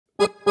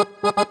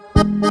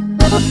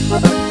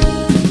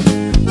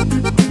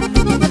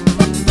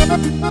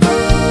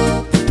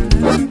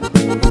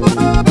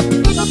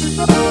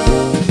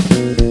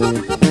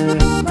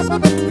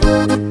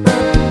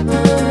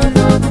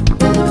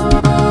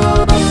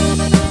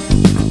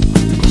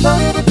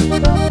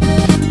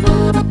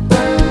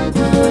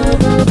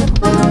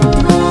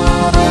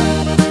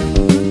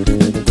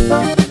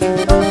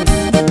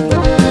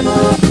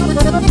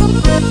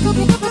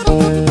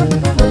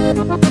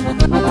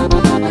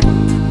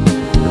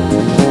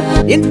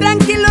bien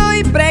tranquilo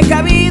y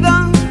precavido,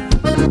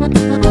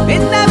 me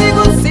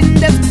navego sin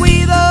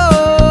descuido.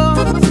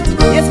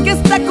 Y es que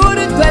está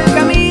corto el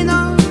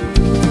camino,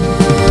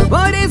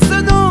 por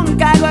eso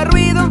nunca hago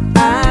ruido.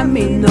 A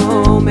mí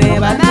no me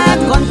van a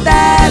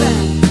contar,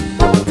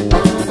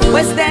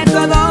 pues de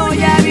todo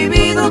ya he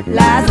vivido.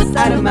 Las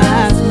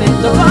armas me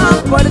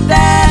tocó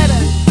portar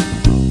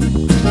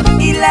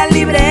y la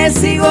libre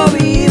sigo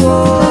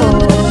vivo.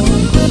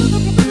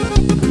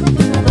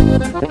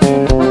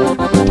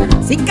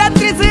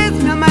 Cicatrices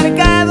me han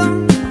marcado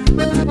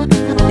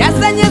de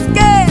hazañas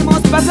que hemos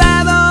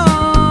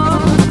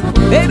pasado,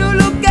 pero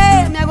lo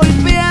que me ha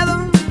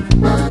golpeado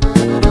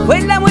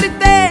fue la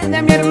muerte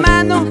de mi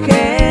hermano,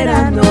 que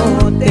era no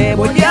te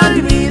voy a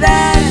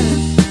olvidar.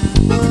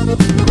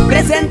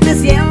 Presente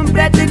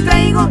siempre te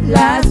traigo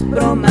las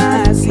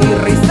bromas y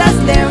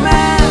risas de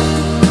mar,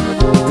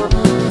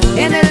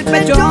 en el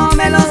pecho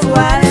me los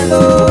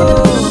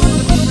guardo.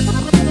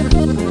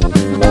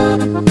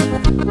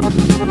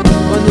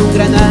 Con un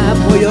gran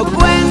apoyo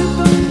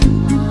cuento,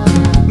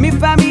 mi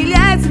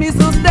familia es mi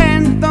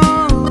sustento.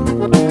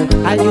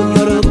 Al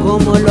Junior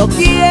como lo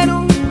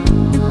quiero,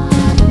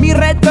 mi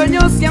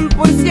retoño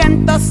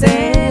 100%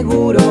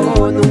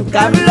 seguro.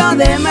 Nunca hablo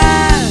de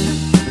más,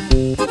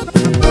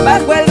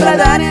 bajo el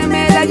radar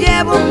me la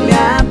llevo. Me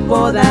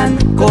apodan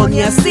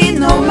Coni así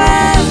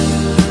nomás,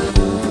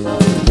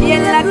 y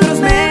en la cruz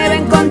me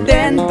ven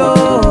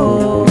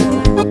contento.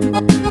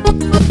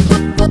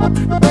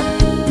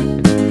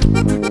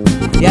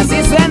 Y así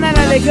suena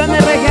la Legión de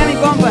Regia, mi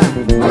compa.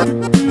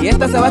 Y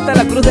esta se va hasta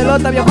la Cruz de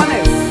Lota,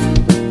 viejones.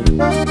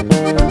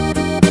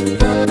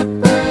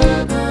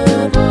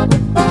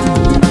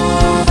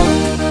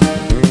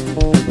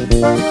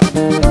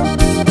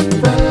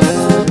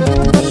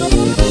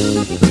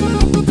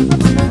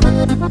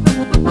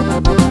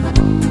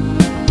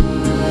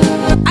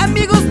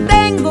 Amigos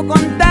tengo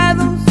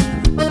contados,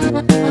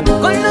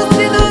 con los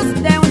dedos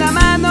de una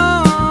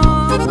mano,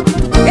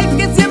 el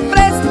que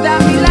siempre está a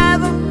mi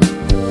lado.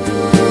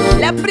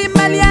 La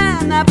prima le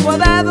han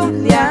apodado,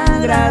 le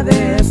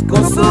agradezco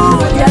su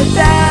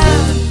lealtad.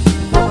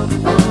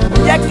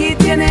 Y aquí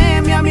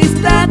tiene mi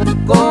amistad,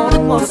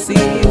 como si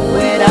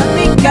fuera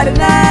mi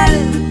carnal.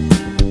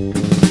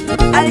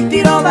 Al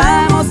tiro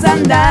vamos a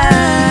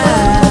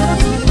andar.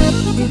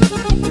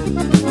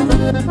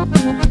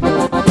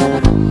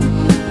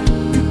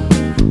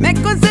 Me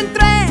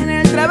concentré en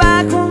el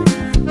trabajo,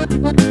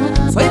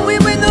 soy muy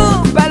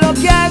bueno para lo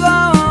que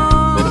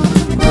hago.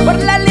 Por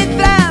la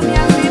letra me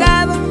han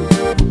mirado,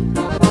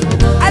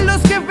 a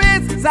los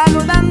jefes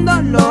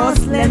saludando.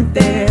 Los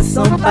lentes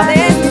son para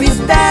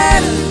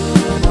despistar,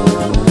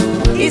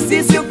 y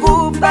si se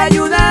ocupa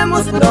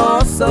ayudamos.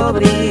 Los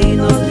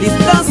sobrinos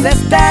listos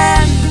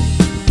están,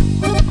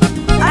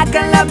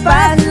 acá en La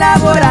Paz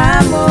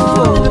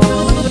laboramos.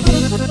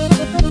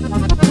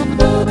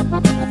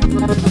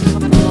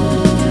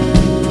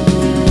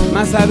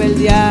 Más sabe el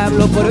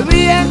diablo por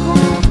viejo,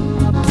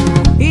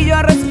 y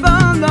yo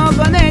respondo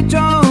con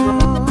hechos.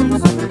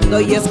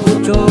 Doy y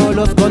escucho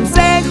los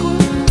consejos,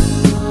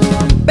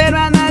 pero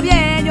a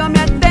nadie yo me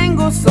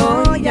atengo.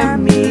 Soy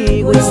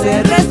amigo y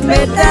sé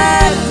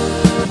respetar,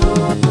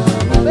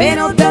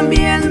 pero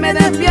también me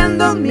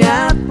defiendo. Me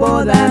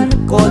apodan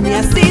Coni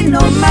así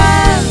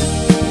nomás,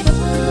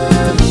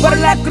 por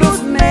la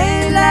cruz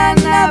me la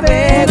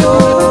navego.